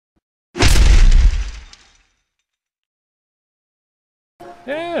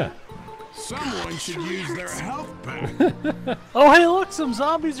Yeah. Someone should use their health pack. Oh, hey, look, some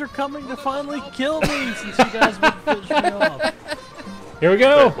zombies are coming to finally kill me since you guys would finish me off. Here we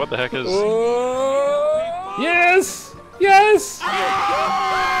go. Wait, what the heck is... Whoa! Yes! Yes!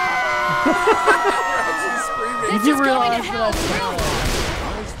 Did you realize that?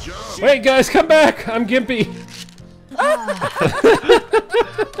 Nice job. Wait, guys, come back! I'm gimpy.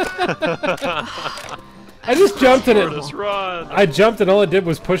 I just jumped in it. Mortus, run! I jumped and all it did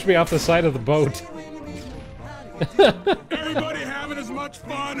was push me off the side of the boat. Everybody having as much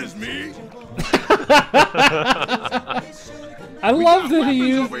fun as me? I love that he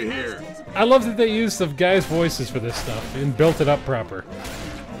used. Over here. I love that they used some guys' voices for this stuff and built it up proper.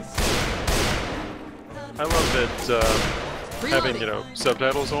 I love that having, you know,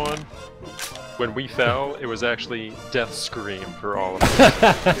 subtitles on. When we fell, it was actually death scream for all of us.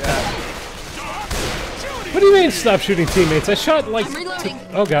 What do you mean stop shooting teammates? I shot like...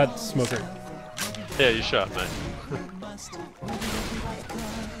 Oh god, smoker. Yeah, you shot me.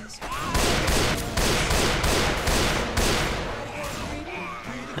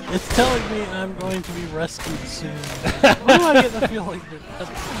 It's telling me I'm going to be rescued soon. Why do I get the feeling that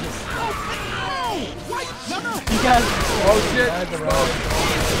that's just... You guys... Oh shit!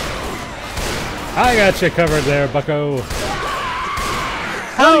 I got you covered there, bucko.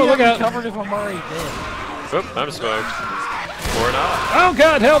 How Oh, do you look get out. covered if I'm already dead? Oop, I'm smoked. Or not. Oh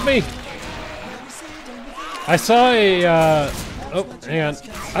god, help me! I saw a, oh, hang on.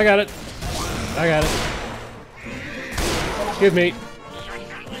 I got it. I got it. Excuse me.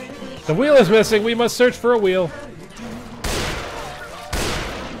 The wheel is missing. We must search for a wheel.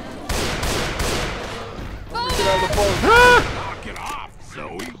 Get out of the boat. Ah! Knock it off,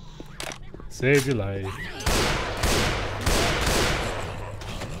 Zoe. Saved your life.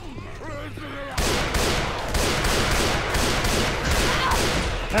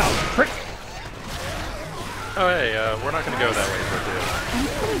 Ow, frick! Oh, hey, we're not gonna go that way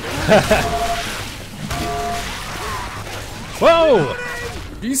for Whoa!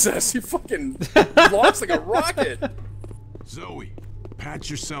 Jesus, you fucking launched like a rocket. Zoe, patch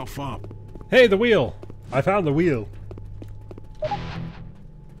yourself up. Hey, the wheel! I found the wheel.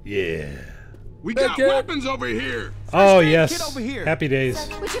 Yeah. We Hey, got kid. weapons over here. Oh, aid yes. kit over here. Happy days.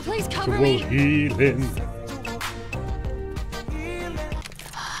 Would you please cover We'll me? healing.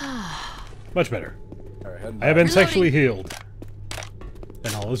 Much better. All right, I have been Reloading. sexually healed.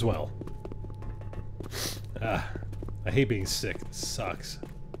 And all is well. Ah, I hate being sick. It sucks.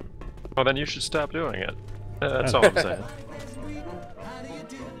 Well, then you should stop doing it. That's all I'm saying.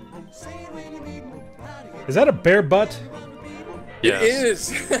 Is that a bear butt? Yes. It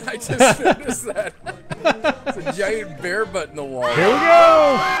is. I just noticed that. It's a giant bear butt in the wall. Here we go!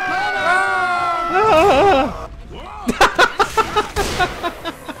 Ah!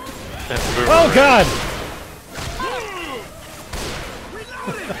 Oh god!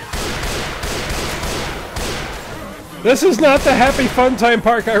 This is not the happy fun time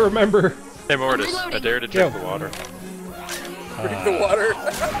park I remember. Hey, Mortus, I dare to drink the water. Drink the water.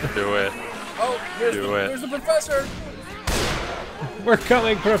 Do it. Oh, there's Do the, it. there's the professor. We're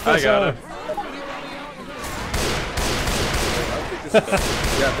coming, Professor. I got him.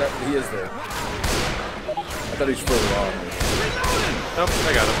 Yeah, he is there. I thought he was further on. Nope,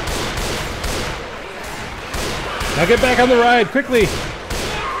 I got him. Now get back on the ride, quickly!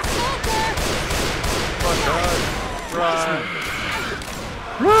 Come on, run. Run!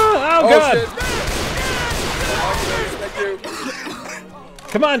 Oh, Oh god! shit! Thank you.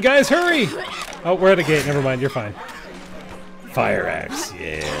 Come on, guys, hurry! Oh, we're at a gate. Never mind, you're fine. Fire axe,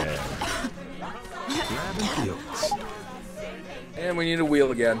 yeah. And we need a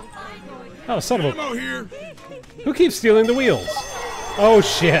wheel again. Oh, son of a... Ammo here. Who keeps stealing the wheels? Oh,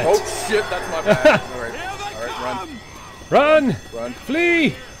 shit. Oh shit, that's my bad. Alright, run. Run! Run.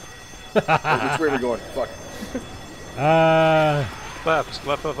 Flee! Oh, which way are we going? Fuck. Left,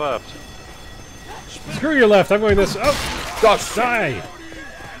 left, left, left. Screw your left, I'm going this... Oh! Oh, shit. Die!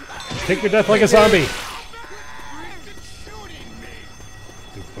 Take your death like a zombie!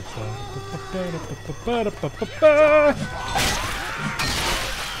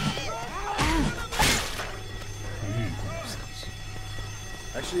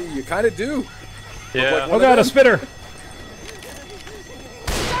 Actually, you kind of do. Yeah. Oh god, a spitter!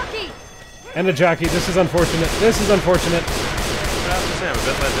 Jockey! And a jockey. This is unfortunate. This is unfortunate. I'm a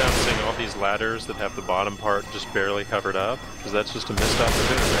bit let down seeing all these ladders that have the bottom part just barely covered up, because that's just a missed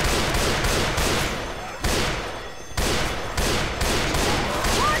opportunity.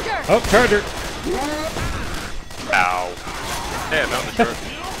 Charger! Oh, Charger! Ow. Hey, I found the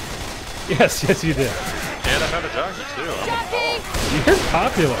trophy. Yes, yes you did. And I found a jockey too. Jockey! You're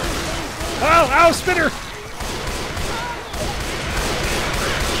popular. Oh, ow, spinner!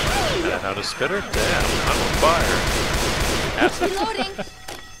 And I found a spitter? Damn, I'm on fire. Acid. Reloading!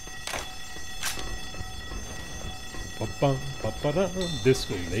 Ba-bum, ba-ba-da,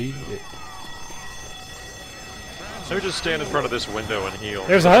 disco lady. So we just stand in front of this window and heal.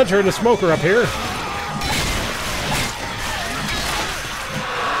 There's a hunter and a smoker up here.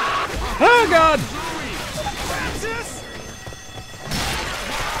 Oh God!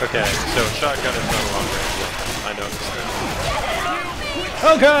 Okay, so shotgun is not a long range weapon. I noticed that.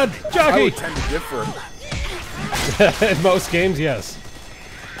 Oh God! I Jockey! would tend to differ. In most games, yes.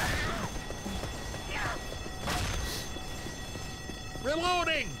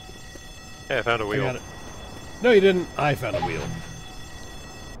 Reloading! Hey, I found a I wheel. got it. No, you didn't. I found a wheel.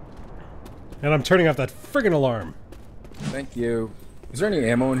 And I'm turning off that friggin' alarm. Thank you. Is there any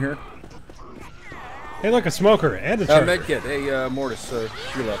ammo in here? Hey, look, a smoker and a charger. Medkit. Hey, Mortus,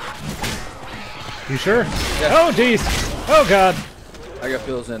 heal up. You sure? Yeah. Oh, jeez! Oh, God! I got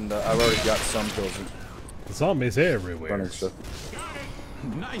pills and I've already got some pills and Zombies everywhere. running stuff.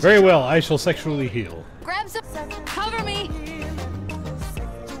 Very well, I shall sexually heal. Grab some. Cover me!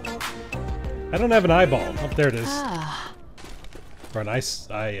 I don't have an eyeball. Oh, there it is. Ah. Or an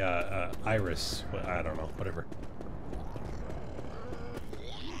iris. Well, I don't know. Whatever.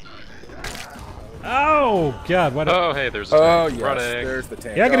 Oh, God, what? Oh, hey, there's a Oh, tank. yes, Running. there's the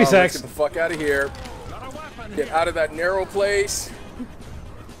tank. Yakety Let's sax. get the fuck out of here. Get out of that narrow place.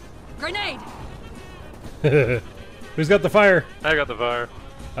 Grenade! Who's got the fire? I got the fire.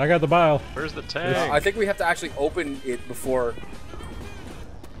 I got the bile. Where's the tank? I think we have to actually open it before,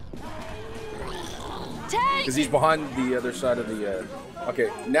 Tank! because he's behind the other side of the. Okay,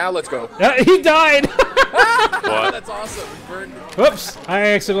 now let's go. He died! What? That's awesome. We burned. Whoops! I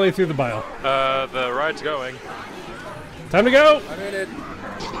accidentally threw the bile. The ride's going. Time to go! I'm in it.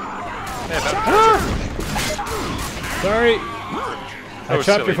 Hey, I found Sorry. I Oh,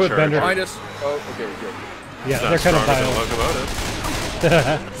 chopped your silly foot, Bender. Behind us. Oh, okay, good. Yeah, not they're kind of stronger than a bile. locomotive.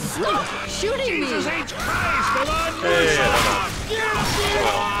 Shooting me! Hey,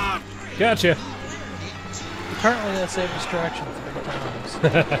 well, Gotcha. Apparently that saved distraction 3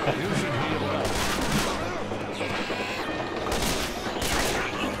 times.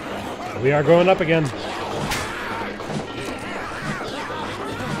 We are going up again.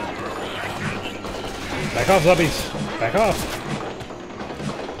 Back off, zombies. Back off.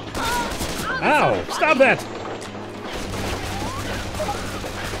 Ow! Stop that!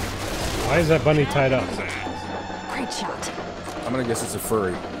 Why is that bunny tied up? Great shot. I'm gonna guess it's a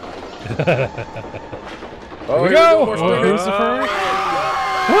furry. Here we here go! more Oh, spiders. here's the furry.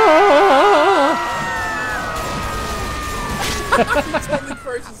 He totally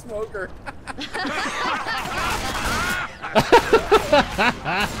first a smoker.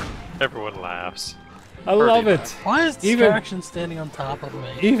 everyone laughs. I love it. Why is Even- distraction standing on top of me?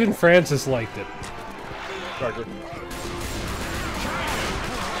 Even Francis liked it. Charger.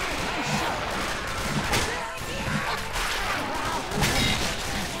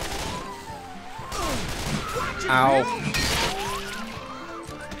 Ow.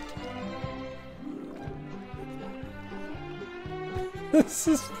 This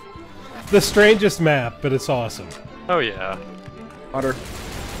is the strangest map, but it's awesome. Oh yeah. Hunter.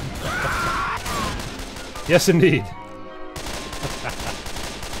 Yes, indeed.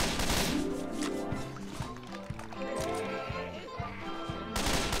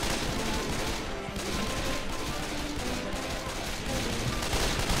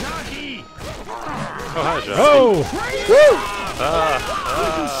 Oh hi, John. Oh!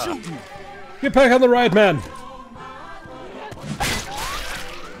 Ah, Get back on the ride, man!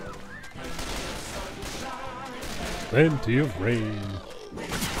 Plenty of rain.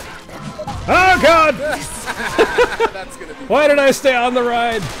 Oh, God! That's gonna be. Why did I stay on the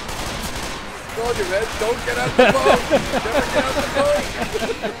ride? Told you, man. Don't get out the boat. Never get out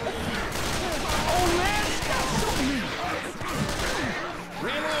the boat.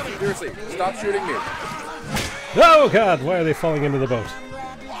 Seriously, stop shooting me. Oh, God! Why are they falling into the boat?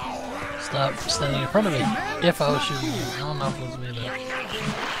 Stop standing in front of me. If I was shooting you, I don't know if it was me though.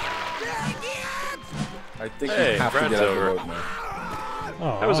 I think Hey, you have to Brad's get out over. of the boat, man.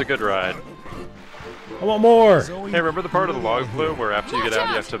 Oh, that was a good ride. I want more! Hey, remember the part of the log flume where after you get out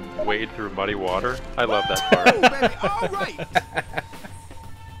you have to wade through muddy water? I love that part. All right.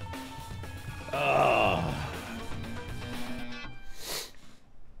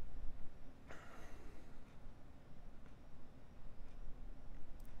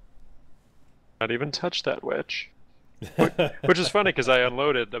 Not even touch that witch. Which is funny because I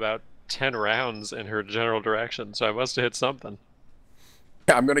unloaded about 10 rounds in her general direction, so I must have hit something.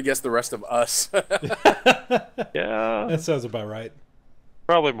 Yeah, I'm gonna guess the rest of us. Yeah, That sounds about right.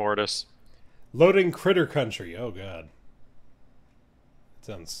 probably Mortus. Loading Critter Country. Oh, God.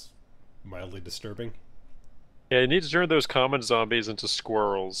 Sounds mildly disturbing. Yeah, you need to turn those common zombies into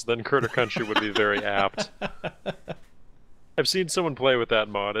squirrels. Then Critter Country would be very apt. I've seen someone play with that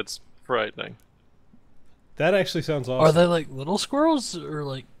mod. It's frightening. That actually sounds awesome. Are they like little squirrels or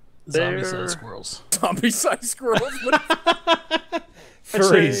like They're- zombie-sized squirrels? Zombie-sized squirrels.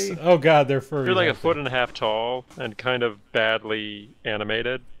 Furries? say- Oh, God, they're furries. They're like a aren't they? foot and a half tall and kind of badly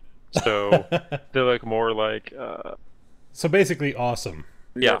animated. So they look more like, So basically awesome.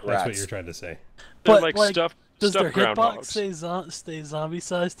 yeah, That's what Rats. you're trying to say. they're But, like, like, stuffed, Does their stuffed hitbox groundhogs. stay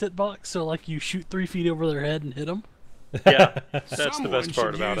zombie-sized hitbox? So like you shoot 3 feet over their head and hit them? Yeah, that's the Someone best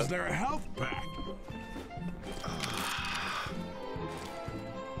part should about use it. their health pack.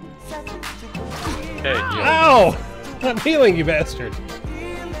 Hey, yo. Ow! I'm healing, you bastard.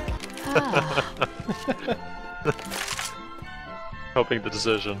 Helping the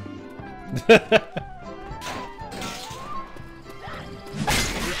decision. We're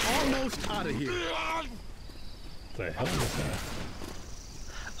almost out of here. The hell is that?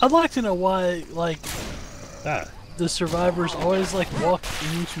 I'd like to know why like Ah. the survivors always like walk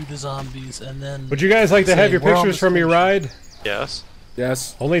into the zombies and then. Would you guys like to have say, your "We're pictures from your ride? Yes.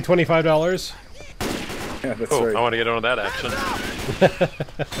 Yes. Only $25? Yeah, that's Oh, right. I want to get on that action.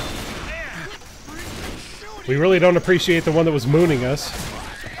 We really don't appreciate the one that was mooning us.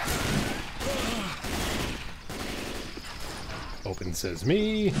 Open says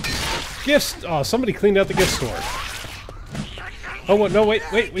me. Gifts. Oh, somebody cleaned out the gift store. Oh, what? No, wait.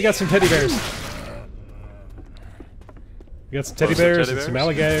 We got some teddy bears. We got some teddy Oh, some bears teddy and some bears?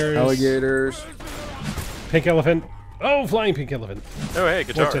 alligators. Alligators. Pink elephant. Oh, flying pink elephant. Oh, hey, More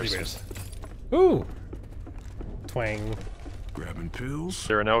guitars. teddy bears. Ooh. Twang. Grabbing pills. Is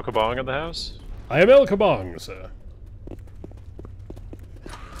there an El Kabong in the house? I am El Kabong, sir.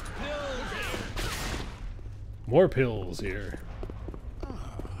 More pills here.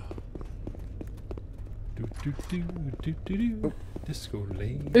 Do. Disco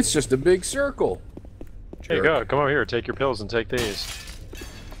lane. It's just a big circle. Here you go. Come over here. Take your pills and take these.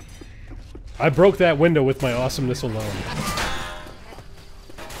 I broke that window with my awesomeness alone.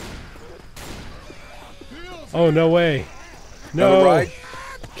 Oh, no way. Another No. ride?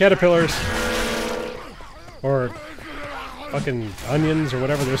 Caterpillars. Or fucking onions or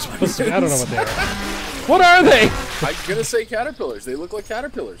whatever they're supposed to be. I don't know what they are. What are they? I'm gonna say caterpillars. They look like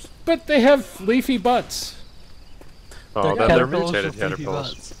caterpillars. But they have leafy butts. Oh, They're then they're caterpillars mutated with leafy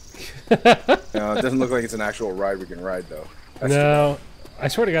caterpillars. butts. No, it doesn't look like it's an actual ride we can ride though. That's No. I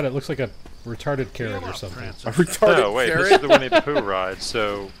swear to God, it looks like a retarded carrot or something. a retarded No, wait. This is carrot. the Winnie the Pooh ride.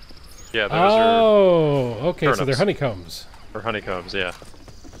 So, yeah, those Oh, okay, so they're turnips. honeycombs. are honeycombs. Yeah.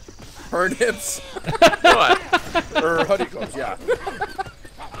 Turnips What? or honeycombs. Yeah,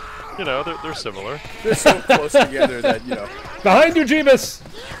 You know, they're similar. they're so close together that you know. Behind you, Jeebus!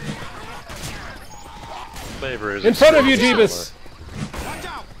 Flavor is In front of you, similar. Jeebus!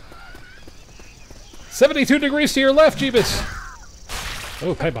 72 degrees to your left, Jeebus!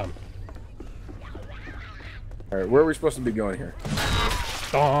 Oh, pipe bomb. All right, where are we supposed to be going here?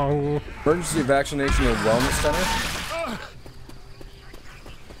 Dong. Emergency vaccination and wellness center.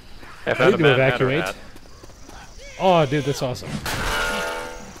 Have I had need a to Mad Hatter evacuate. hat. Oh, dude, that's awesome.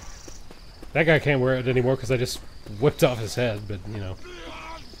 That guy can't wear it anymore because I just whipped off his head, but, you know.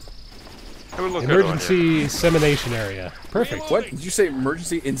 It would look good on you. Emergency insemination area. Perfect. What did you say?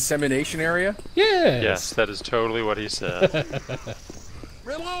 Emergency insemination area? Yes. Yes, that is totally what he said.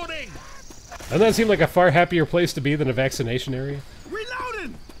 Reloading. Doesn't that seem like a far happier place to be than a vaccination area?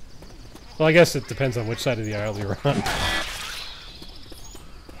 Reloading. Well, I guess it depends on which side of the aisle you're on.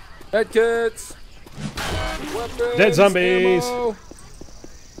 Med kits. Weapons, Dead zombies. ammo.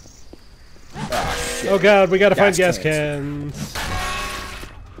 Ah, shit. Oh god, we gotta find gas Gas cans.